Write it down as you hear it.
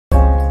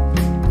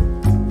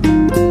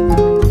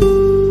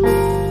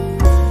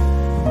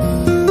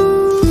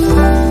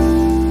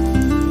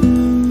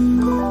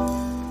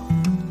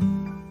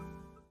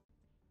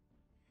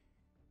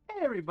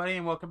everybody,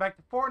 and welcome back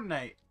to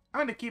Fortnite. I'm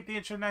going to keep the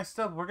intro nice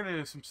stuff. We're going to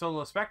do some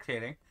solo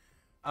spectating.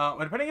 And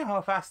depending on how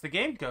fast the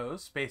game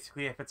goes,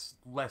 basically if it's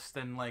less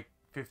than like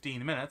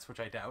 15 minutes, which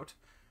I doubt,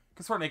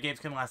 because Fortnite games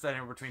can last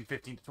anywhere between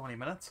 15 to 20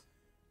 minutes,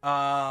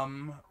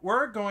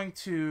 we're going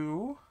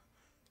to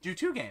do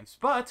 2 games.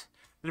 But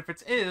the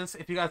difference is,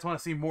 if you guys want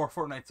to see more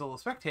Fortnite solo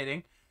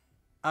spectating,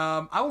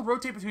 I will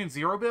rotate between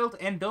zero build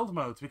and build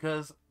modes,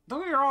 because don't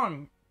get me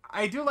wrong,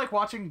 I do like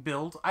watching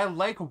build. I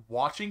like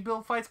watching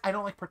build fights. I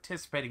don't like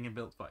participating in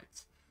build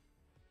fights.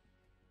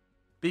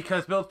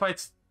 Because build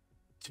fights,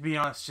 to be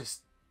honest,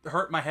 just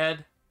hurt my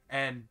head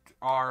and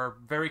are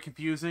very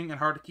confusing and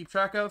hard to keep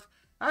track of.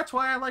 That's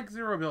why I like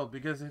zero build,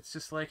 because it's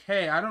just like,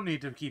 hey, I don't need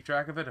to keep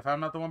track of it if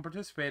I'm not the one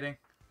participating.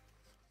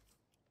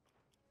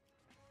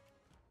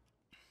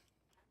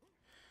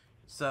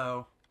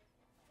 So,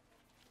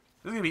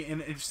 this is going to be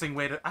an interesting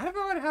way to... I have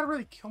no idea how to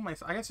really kill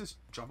myself. I guess just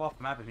jump off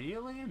the map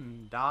immediately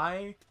and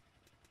die.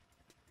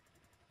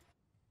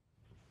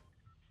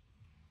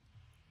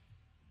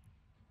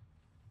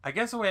 I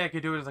guess the way I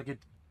could do it is I could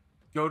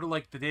go to,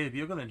 like, the data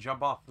vehicle and then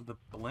jump off of the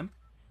blimp.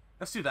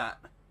 Let's do that.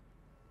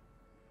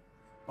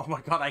 Oh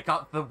my god, I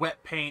got the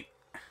wet paint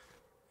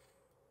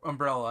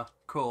umbrella.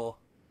 Cool.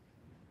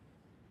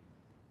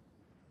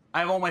 I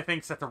have all my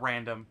things set to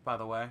random, by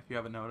the way, if you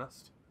haven't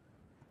noticed.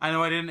 I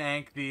know I didn't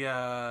thank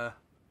the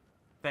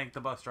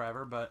bus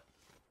driver, but...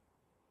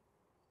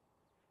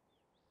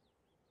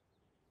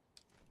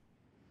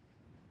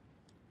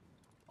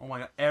 Oh my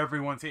god,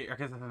 everyone's here,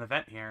 because there's an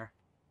event here.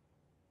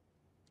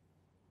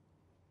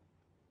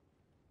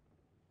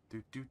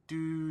 Do.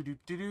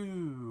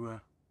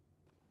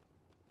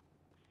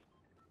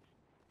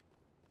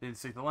 Didn't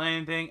see the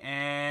landing,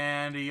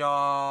 and yeet.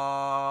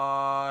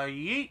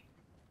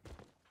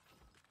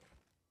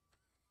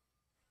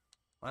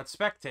 Let's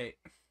spectate.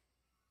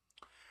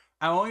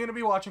 I'm only going to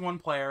be watching one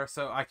player,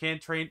 so I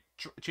can't change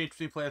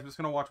between players. I'm just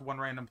going to watch one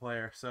random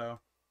player, so...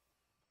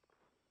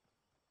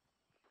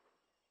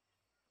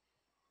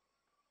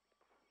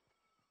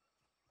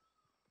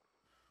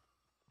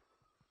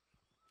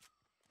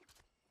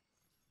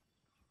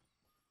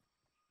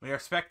 We are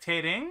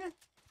spectating.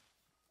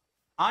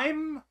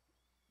 I'm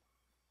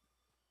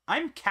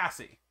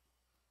Cassie.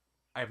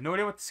 I have no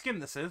idea what skin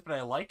this is, but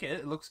I like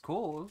it. It looks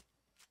cool.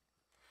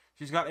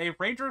 She's got a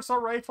Ranger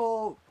Assault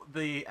Rifle,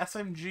 the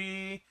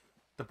SMG,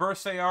 the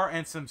Burst AR,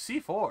 and some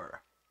C4.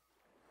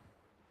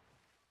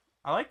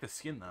 I like the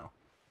skin, though.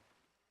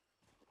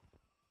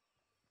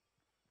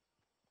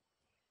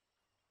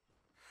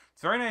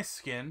 It's a very nice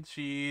skin.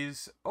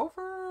 She's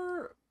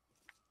over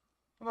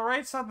on the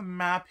right side of the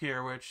map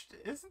here, which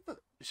isn't the...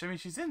 I mean,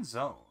 she's in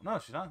zone. No,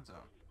 she's not in zone.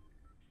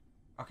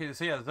 Okay,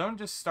 so yeah, the zone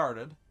just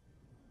started.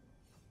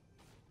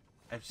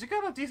 And she's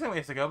got a decent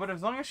ways to go, but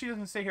as long as she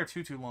doesn't stay here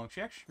too long, she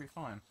actually should be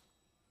fine.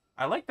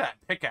 I like that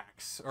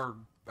pickaxe, or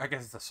I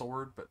guess it's a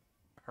sword, but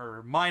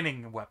her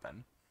mining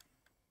weapon.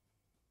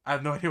 I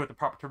have no idea what the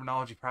proper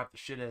terminology for half the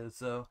shit is,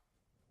 so...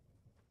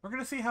 We're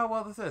gonna see how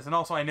well this is. And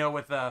also, I know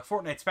with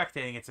Fortnite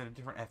spectating, it's in a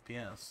different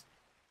FPS.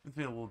 It's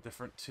be a little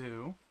different,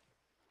 too.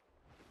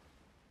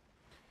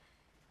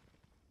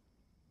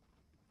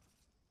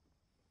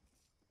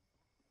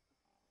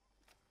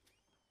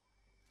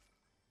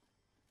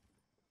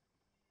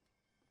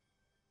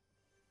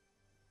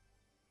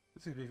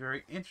 This is going to be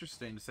very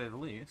interesting, to say the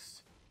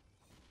least.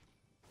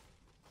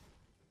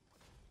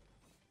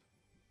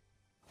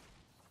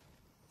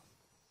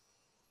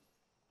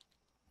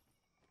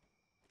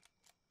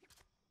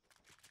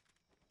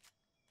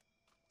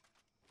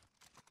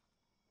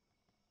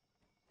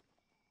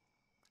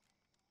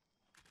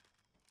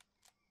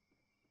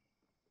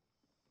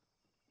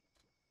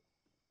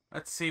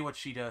 Let's see what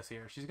she does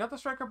here. She's got the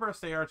Striker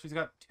Burst AR. She's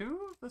got 2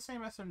 of the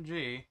same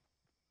SMG.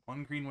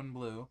 1 green, 1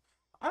 blue.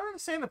 I don't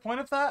understand the point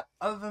of that,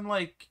 other than,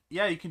 like,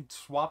 yeah, you can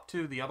swap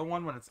to the other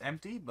one when it's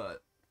empty,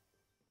 but...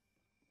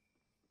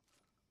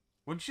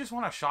 Wouldn't you just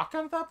want a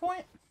shotgun at that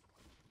point?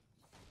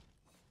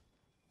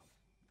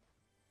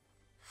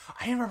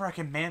 I remember I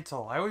can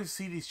mantle. I always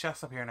see these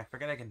chests up here, and I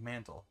forget I can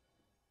mantle.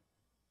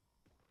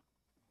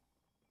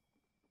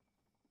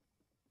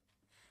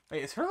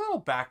 Wait, is her little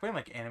backbone,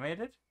 like,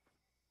 animated?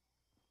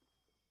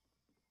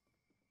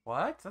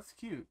 What? That's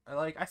cute.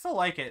 I still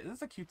like it. This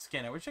is a cute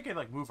skin. I wish I could,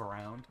 like, move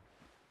around.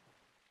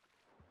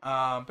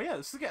 But yeah,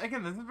 this is,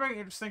 again, this is very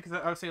interesting because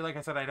obviously, like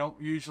I said, I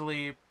don't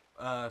usually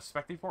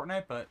spectate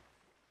Fortnite, but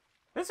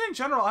this in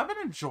general, I've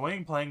been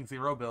enjoying playing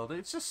zero build.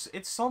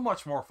 It's so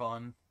much more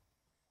fun,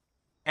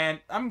 and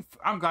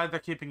I'm glad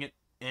they're keeping it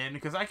in,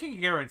 because I can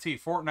guarantee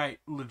Fortnite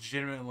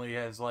legitimately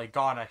has like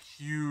gone a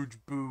huge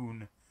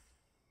boon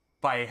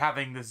by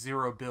having this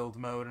zero build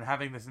mode and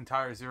having this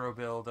entire zero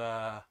build.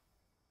 Oh,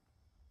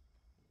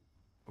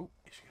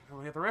 is she gonna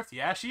go get the rift?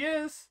 Yeah, she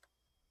is.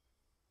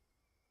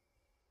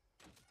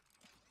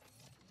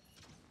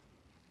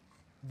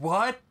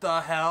 What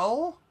the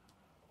hell?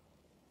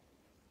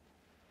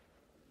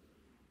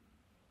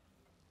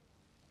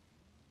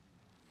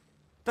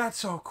 That's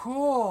so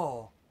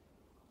cool.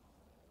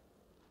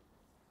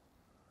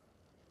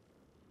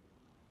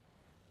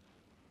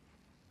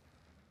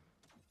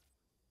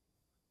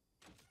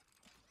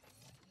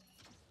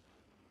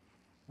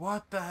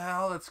 What the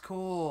hell? That's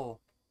cool.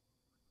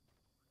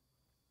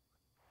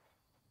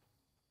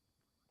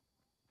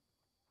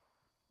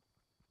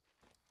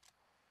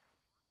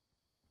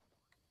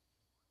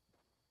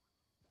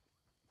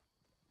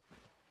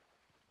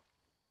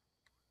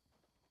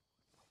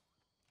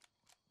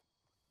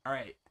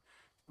 Alright.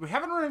 We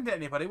haven't run into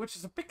anybody, which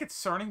is a bit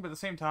concerning, but at the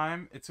same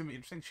time, it's going to be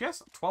interesting. She has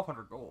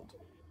 1,200 gold.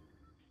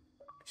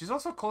 She's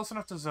also close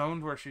enough to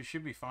zoned where she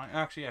should be fine.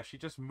 Actually, yeah, she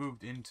just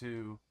moved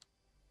into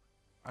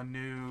a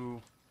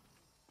new...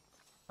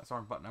 That's the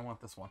wrong button. I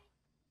want this one.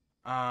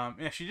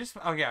 Yeah, she just...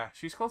 Oh, yeah.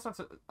 She's close enough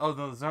to... Oh,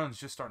 the zone's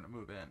just starting to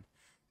move in.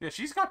 Yeah,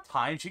 she's got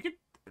time. She could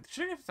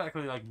have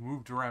technically, like,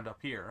 moved around up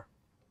here.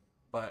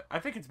 But I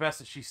think it's best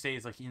that she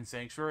stays, like, in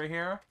Sanctuary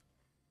here.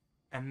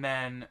 And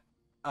then,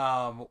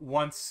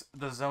 once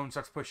the zone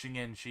starts pushing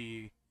in,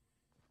 she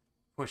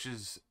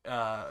pushes,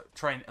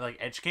 trying, like,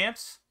 edge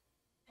camps.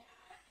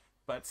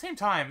 But at the same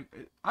time,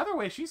 either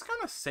way, she's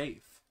kind of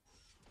safe.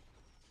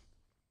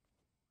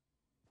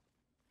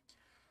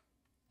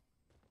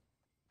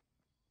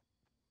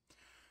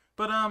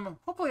 But,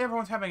 hopefully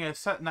everyone's having a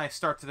nice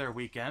start to their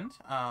weekend.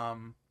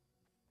 I'm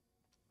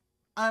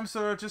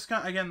sort of just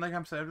kind of, again, like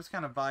I'm saying, I'm just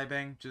kind of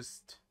vibing,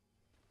 just,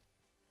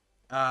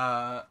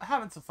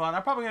 having some fun.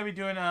 I'm probably going to be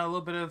doing a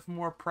little bit of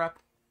more prep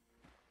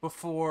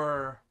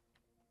before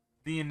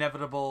the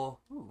inevitable,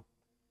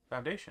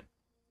 foundation.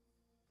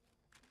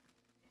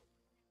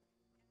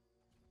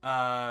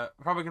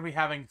 Probably going to be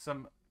having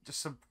some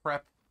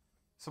prep,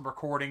 some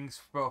recordings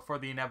for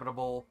the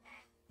inevitable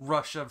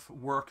rush of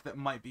work that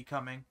might be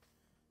coming.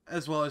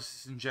 As well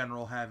as, in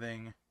general,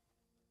 having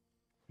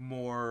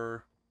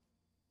more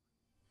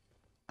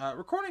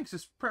recordings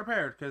just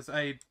prepared, because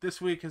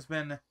this week has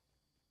been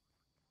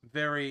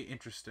very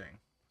interesting.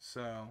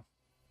 So,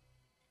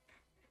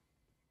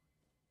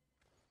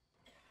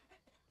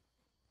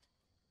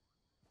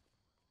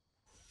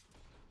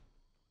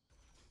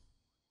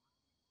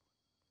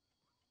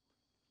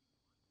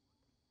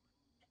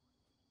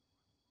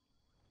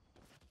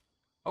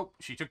 oh,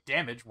 she took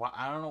damage. Why?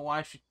 I don't know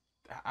why she.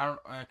 I don't.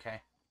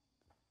 Okay.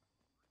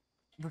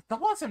 The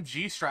double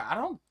SMG strat, I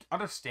don't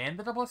understand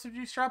the double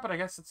SMG strat, but I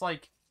guess it's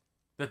like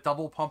the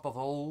double pump of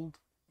old.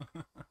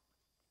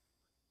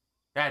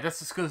 Yeah, that's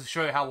just goes to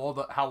show you how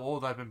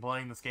old I've been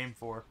playing this game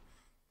for.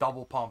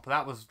 Double pump.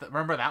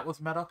 Remember that was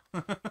meta.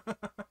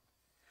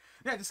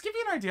 Yeah, just give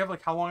you an idea of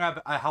like how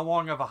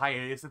long of a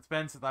hiatus it's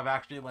been since I've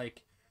actually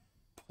like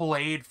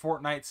played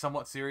Fortnite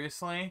somewhat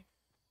seriously.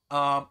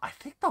 I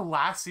think the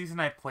last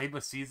season I played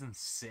was season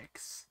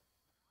 6,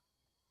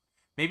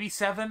 maybe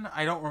 7.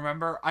 I don't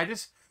remember.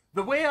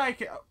 The way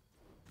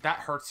that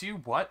hurts you?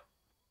 What?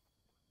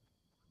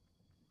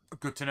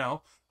 Good to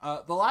know.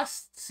 The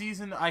last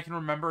season I can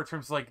remember in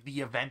terms of, like, the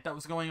event that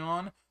was going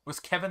on was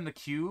Kevin the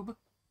Cube.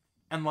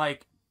 And,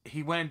 like,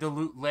 he went into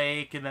Loot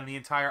Lake, and then the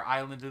entire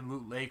island in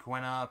Loot Lake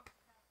went up.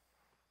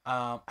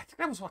 I think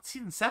that was,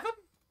 season 7?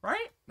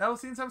 Right? That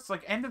was season 7? So,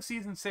 like, end of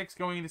season 6,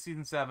 going into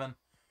season 7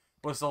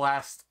 was the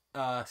last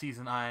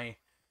season I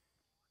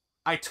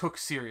took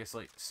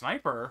seriously.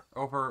 Sniper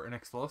over an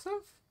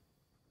explosive?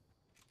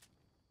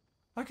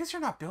 I guess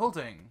you're not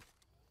building.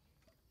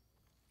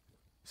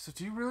 So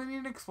do you really need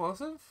an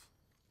explosive?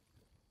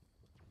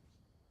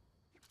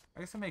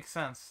 I guess that makes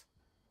sense.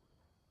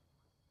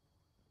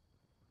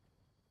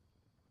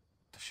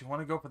 Does she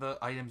want to go for the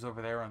items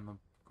over there in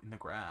the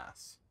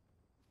grass?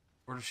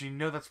 Or does she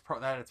know that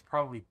it's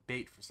probably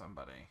bait for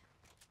somebody?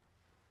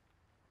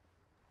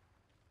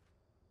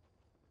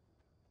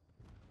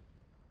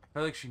 I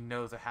feel like she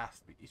knows it has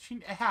to be.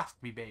 It has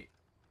to be bait.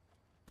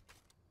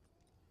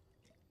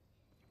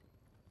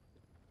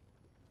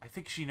 I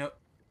think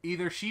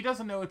either she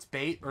doesn't know it's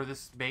bait or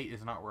this bait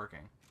is not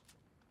working.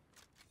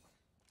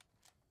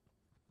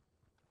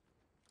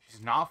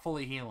 She's not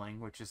fully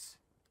healing, which is,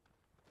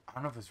 I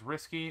don't know if it's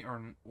risky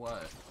or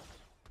what.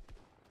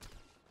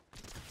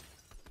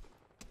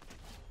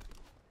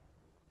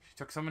 She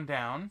took someone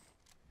down.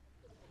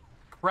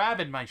 Crab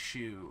in my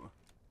shoe.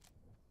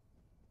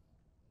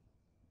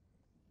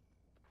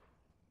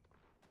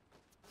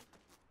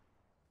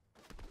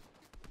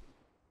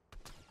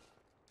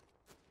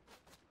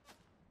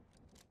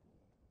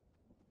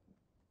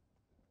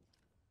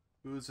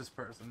 Who's this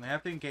person? They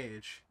have to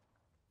engage.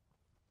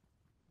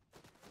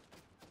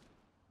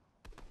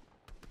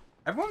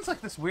 Everyone's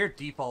like this weird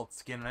default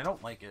skin, and I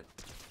don't like it.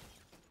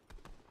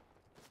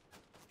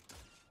 Is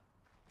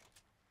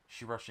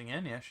she rushing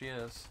in? Yeah, she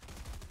is.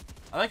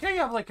 I like how you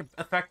have, like,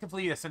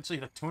 effectively, essentially,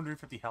 like,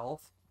 250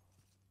 health.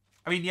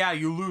 I mean, yeah,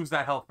 you lose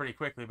that health pretty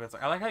quickly, but it's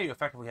like, I like how you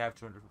effectively have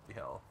 250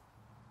 health.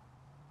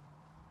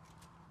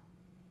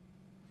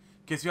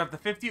 Because you have the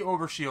 50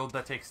 overshield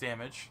that takes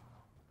damage.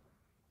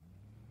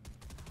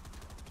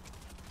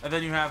 And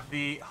then you have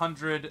the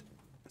 100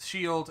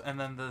 shield, and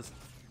then the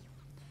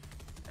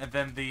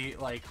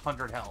like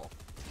 100 health.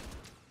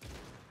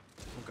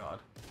 Oh god.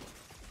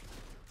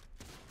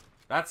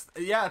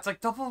 Yeah, it's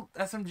like double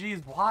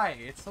SMGs. Why?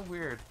 It's so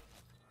weird.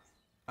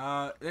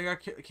 They got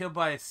killed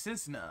by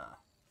Cinza.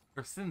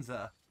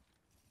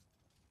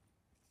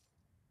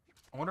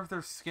 I wonder if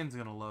their skin's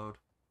gonna load.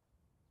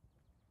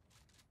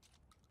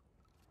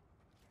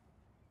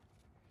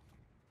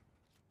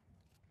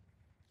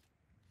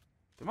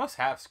 They must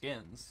have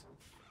skins.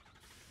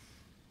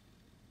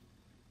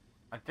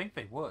 I think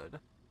they would.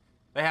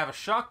 They have a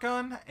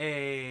shotgun,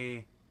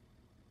 an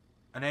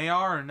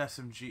AR, and an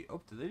SMG.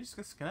 Oh, did they just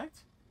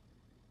disconnect?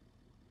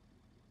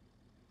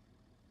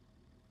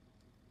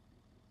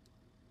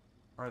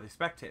 Or are they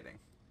spectating?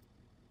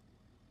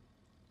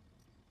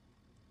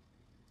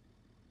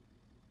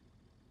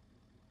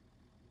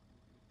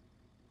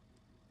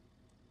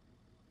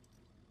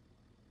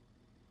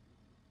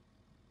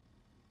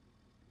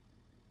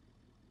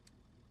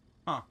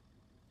 Huh.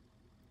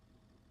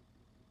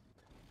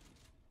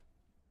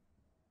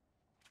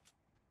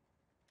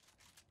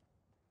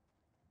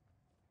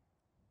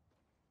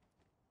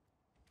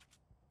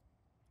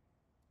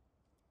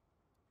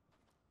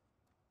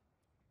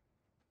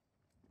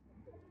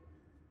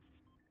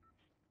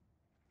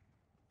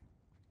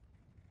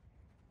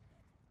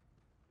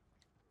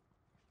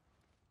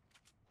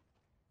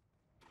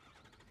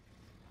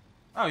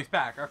 Oh, he's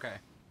back. Okay.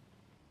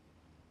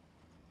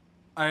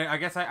 I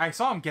guess I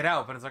saw him get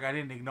out, but it's like I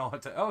didn't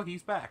acknowledge it. Oh,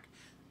 he's back.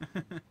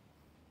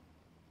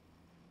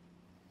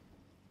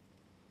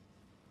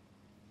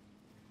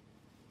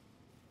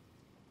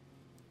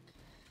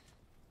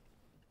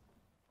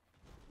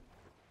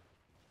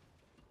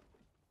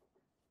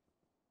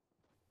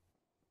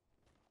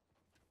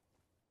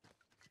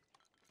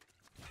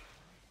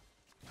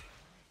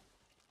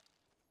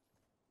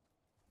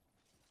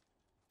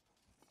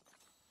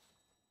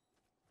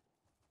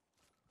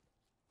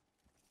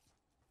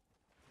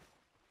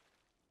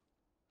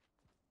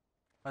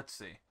 Let's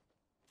see.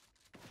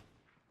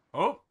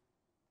 Oh!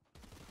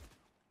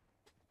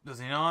 Does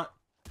he not?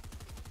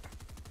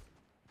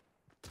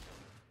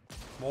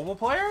 Mobile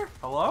player?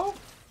 Hello?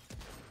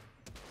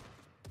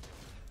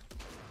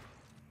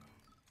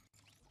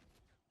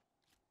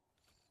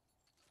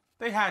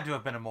 They had to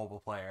have been a mobile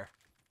player.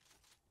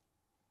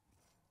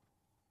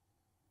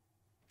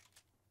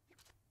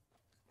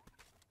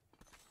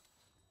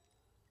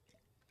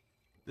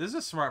 This is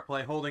a smart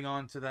play, holding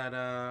on to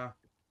that,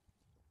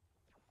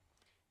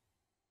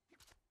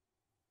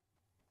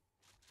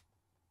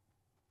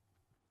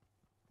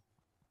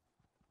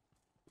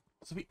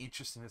 This will be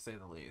interesting to say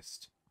the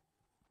least.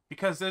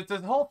 Because there's the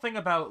whole thing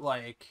about,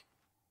 like...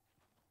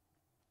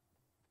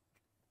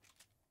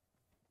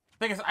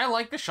 Thing is, I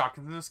like the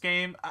shotguns in this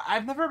game.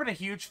 I've never been a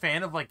huge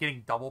fan of, like,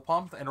 getting double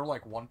pumped and or,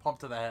 like, one pump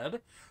to the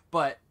head.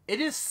 But it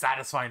is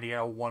satisfying to get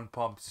a one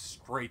pump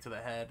straight to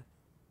the head.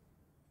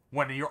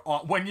 When you're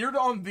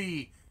on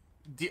the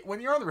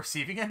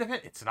receiving end of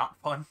it, it's not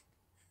fun.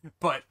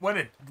 But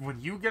when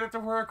you get it to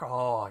work,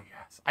 oh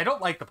yes. I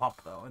don't like the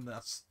pump though in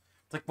this.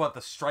 It's like what,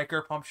 the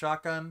striker pump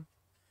shotgun?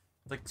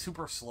 It's like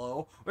super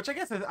slow, which I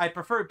guess I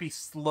prefer it be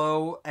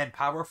slow and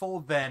powerful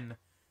than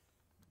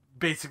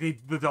basically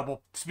the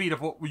double speed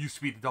of what used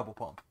to be the double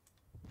pump.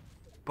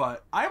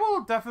 But I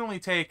will definitely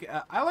take.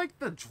 I like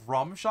the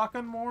drum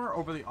shotgun more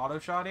over the auto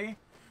shotty.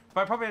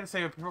 But I probably had to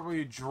say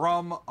probably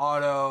drum,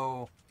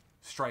 auto,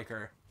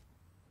 striker.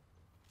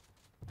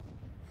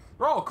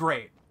 They're all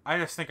great. I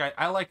just think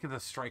I like the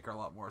striker a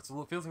lot more. It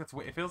feels like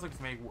it's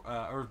made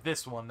or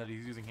this one that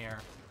he's using here.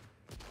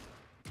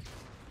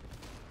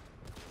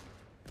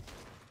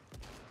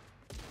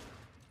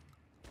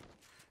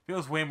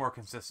 Feels way more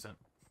consistent.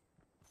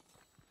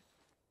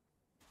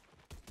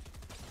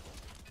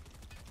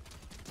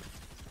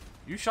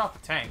 You shot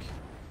the tank.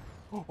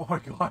 Oh my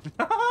god.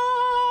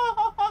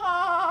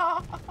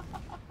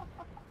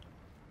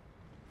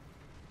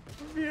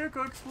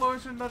 Vehicle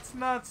explosion, that's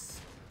nuts.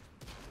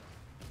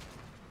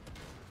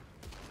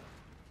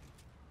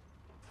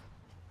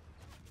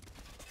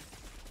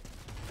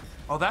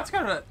 Oh, that's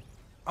got a...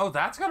 Oh,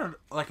 that's got a,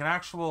 like an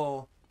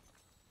actual...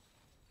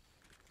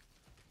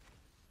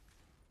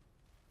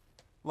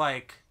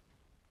 like...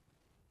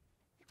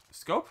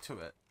 scope to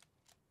it.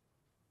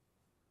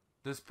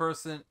 This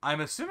person... I'm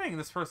assuming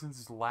this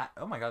person's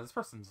oh my god, this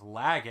person's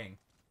lagging.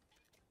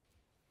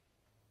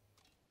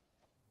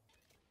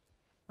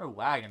 They're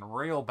lagging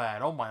real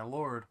bad. Oh my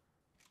lord.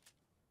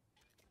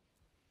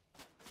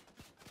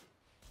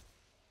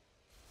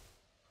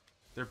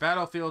 They're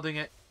battlefielding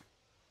it.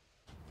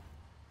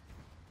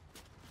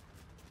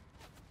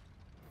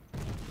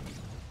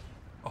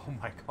 Oh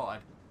my god.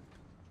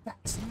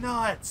 That's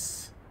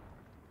nuts!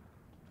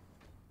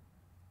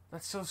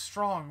 That's so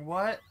strong.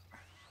 What?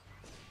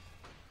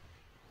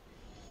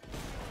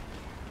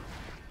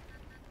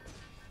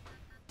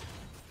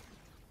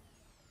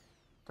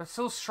 That's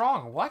so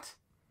strong. What?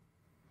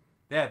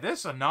 Yeah,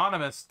 this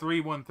anonymous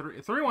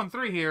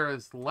 313 here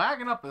is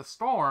lagging up the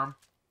storm.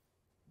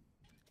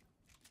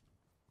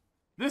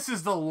 This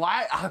is the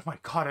oh my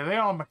god, are they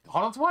on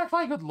McDonald's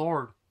Wi-Fi? Good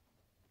lord.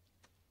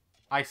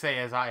 I say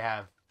as I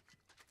have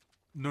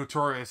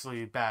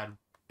notoriously bad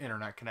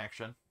internet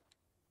connection.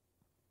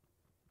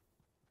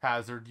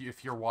 Hazard,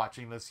 if you're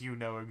watching this, you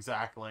know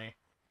exactly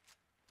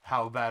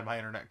how bad my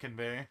internet can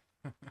be.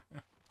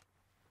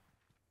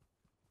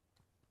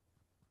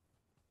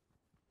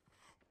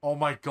 Oh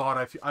my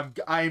god,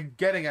 I'm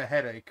getting a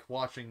headache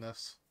watching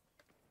this.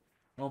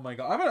 Oh my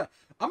god,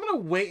 I'm gonna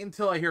wait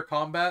until I hear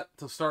combat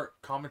to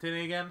start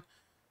commentating again.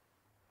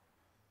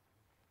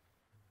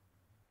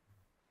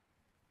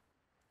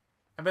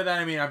 And by that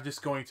I mean I'm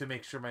just going to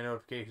make sure my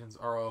notifications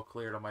are all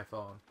cleared on my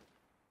phone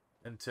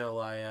until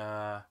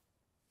I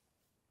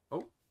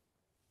oh.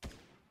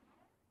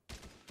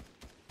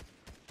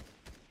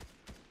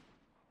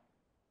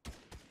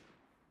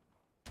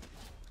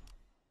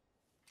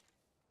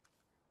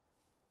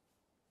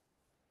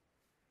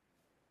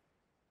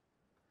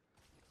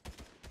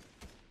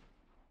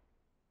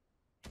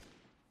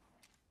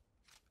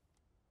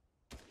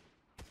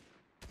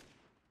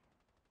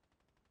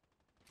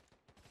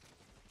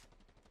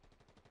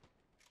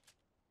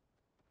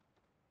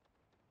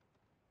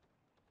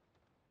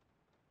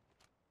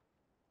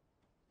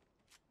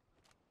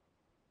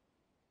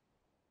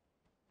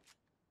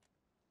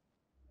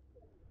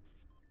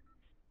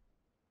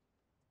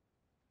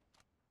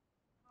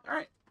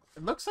 Alright.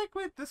 It looks like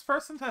this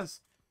person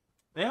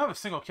they have a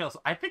single kill,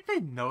 so I think they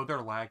know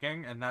they're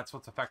lagging, and that's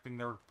what's affecting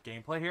their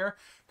gameplay here.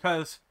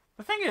 Because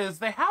the thing is,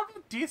 they have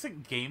a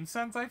decent game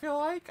sense, I feel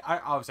like.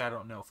 Obviously, I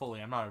don't know fully.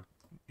 I'm not a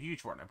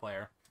huge Fortnite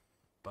player.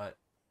 But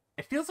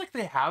it feels like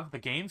they have the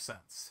game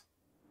sense.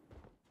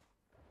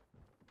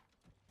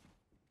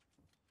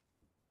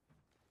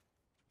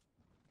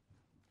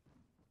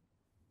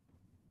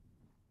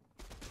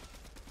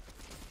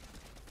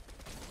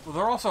 Well,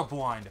 they're also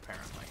blind,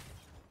 apparently.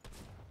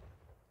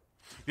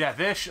 Yeah,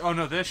 this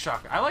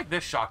shotgun. I like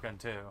this shotgun,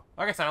 too.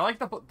 Like I said, I like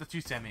the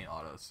two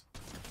semi-autos.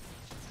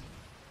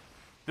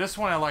 This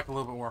one I like a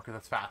little bit more because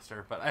it's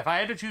faster. But if I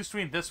had to choose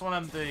between this one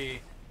and the...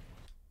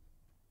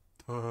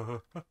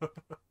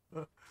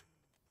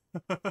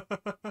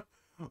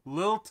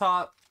 Lil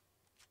Top...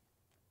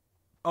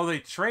 Oh, they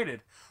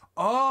traded.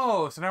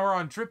 Oh, so now we're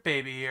on Drip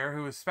Baby here,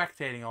 who is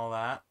spectating all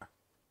that.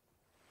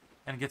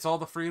 And gets all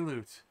the free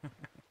loot.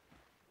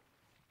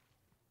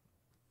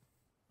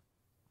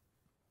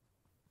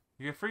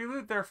 You get free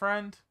loot there,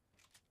 friend.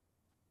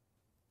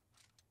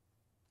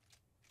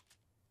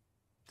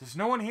 There's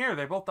no one here.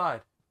 They both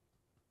died.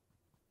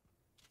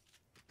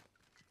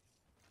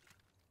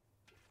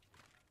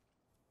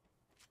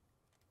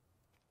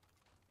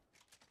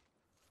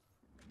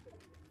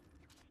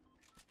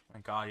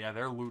 My god, yeah,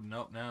 they're looting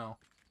up now.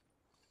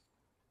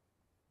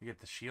 You get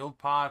the shield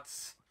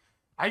pots.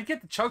 I'd get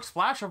the chug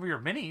splash over your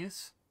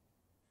minis.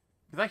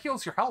 Because that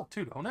heals your health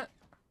too, don't it?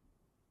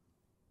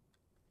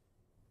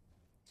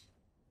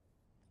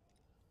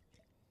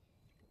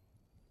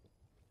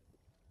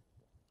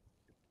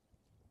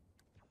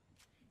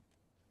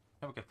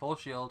 Okay, full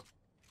shield.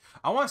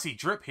 I want to see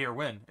Drip here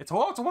win. It's a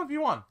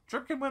 1v1.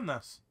 Drip can win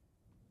this.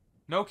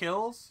 No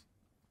kills.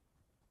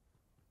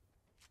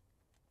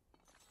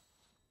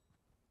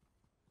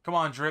 Come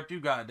on, Drip.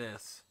 You got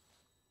this.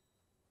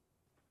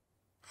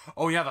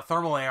 Oh, yeah, the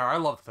thermal AR. I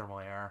love the thermal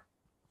AR.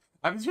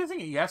 I was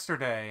using it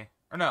yesterday.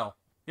 Or no.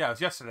 Yeah, it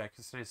was yesterday,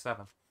 because today's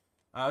 7th.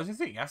 I was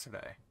using it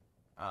yesterday.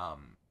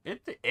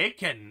 It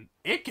can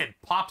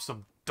pop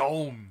some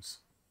domes.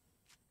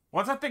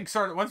 Once that thing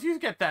started, once you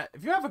get that,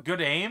 if you have a good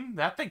aim,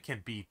 that thing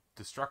can be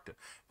destructive.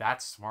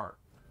 That's smart.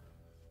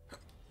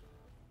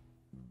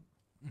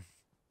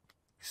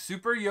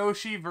 Super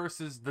Yoshi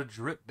versus the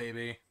Drip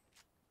Baby.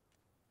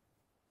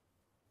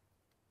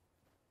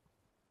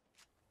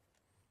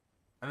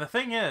 And the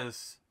thing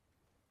is,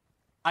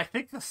 I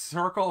think the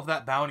circle of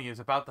that bounty is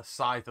about the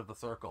size of the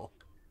circle.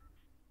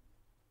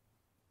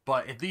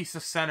 But at least the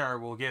center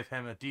will give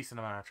him a decent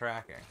amount of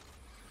tracking.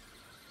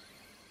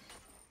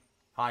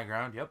 High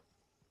ground, yep.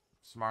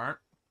 Smart.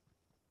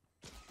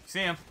 See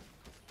him.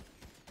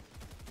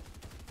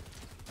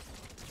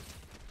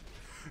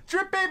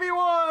 Drip Baby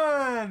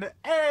won!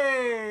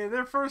 Hey!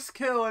 Their first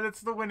kill, and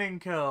it's the winning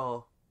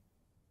kill.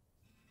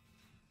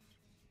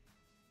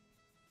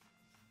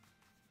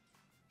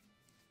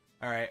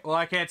 Alright, well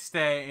I can't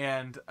stay,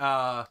 and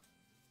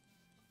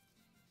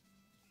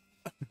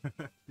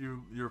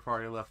your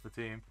party left the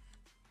team.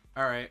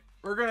 Alright,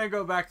 we're gonna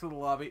go back to the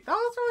lobby. That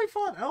was really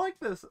fun. I like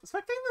this.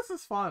 Spectating this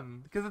is fun,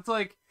 because it's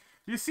like,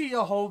 you see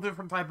a whole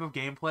different type of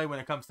gameplay when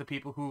it comes to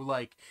people who,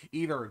 like,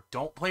 either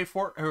don't play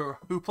or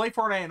who play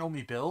Fortnite and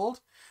only build,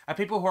 and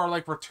people who are,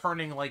 like,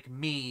 returning, like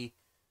me,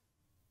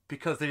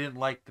 because they didn't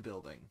like the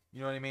building.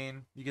 You know what I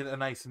mean? You get a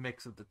nice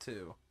mix of the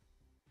two.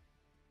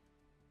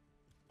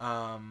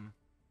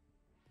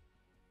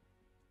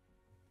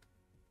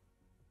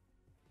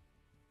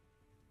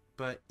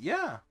 But,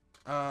 yeah.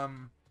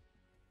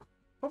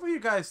 Hopefully you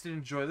guys did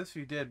enjoy this. If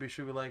you did, be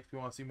sure to like. If you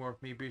want to see more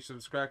of me, be sure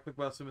to subscribe. Click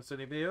bell so you don't miss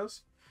any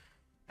videos.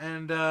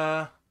 And,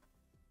 yeah,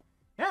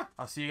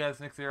 I'll see you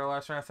guys next year or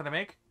last round that I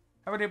make.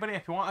 Have a good day, buddy.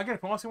 If you want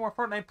to see more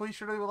Fortnite, please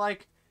sure to leave a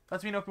like.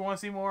 Let me know if you want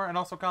to see more, and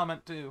also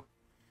comment, too.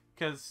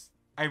 Because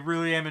I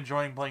really am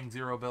enjoying playing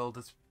Zero Build.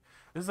 This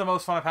is the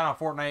most fun I've had on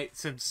Fortnite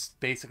since,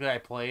 basically, I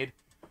played,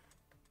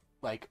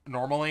 like,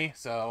 normally.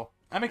 So,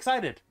 I'm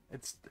excited.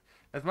 It's,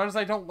 as much as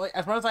I don't like,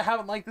 as much as I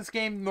haven't liked this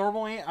game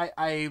normally,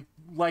 I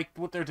like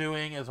what they're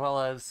doing, as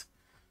well as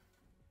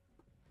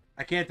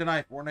I can't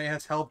deny Fortnite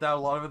has helped out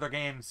a lot of other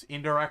games,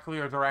 indirectly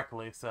or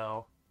directly,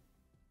 so...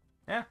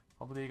 Yeah,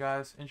 hopefully you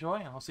guys enjoy,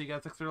 and I'll see you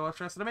guys next time.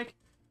 Let's rest of the make.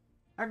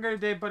 Have a great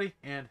day, buddy,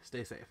 and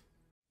stay safe.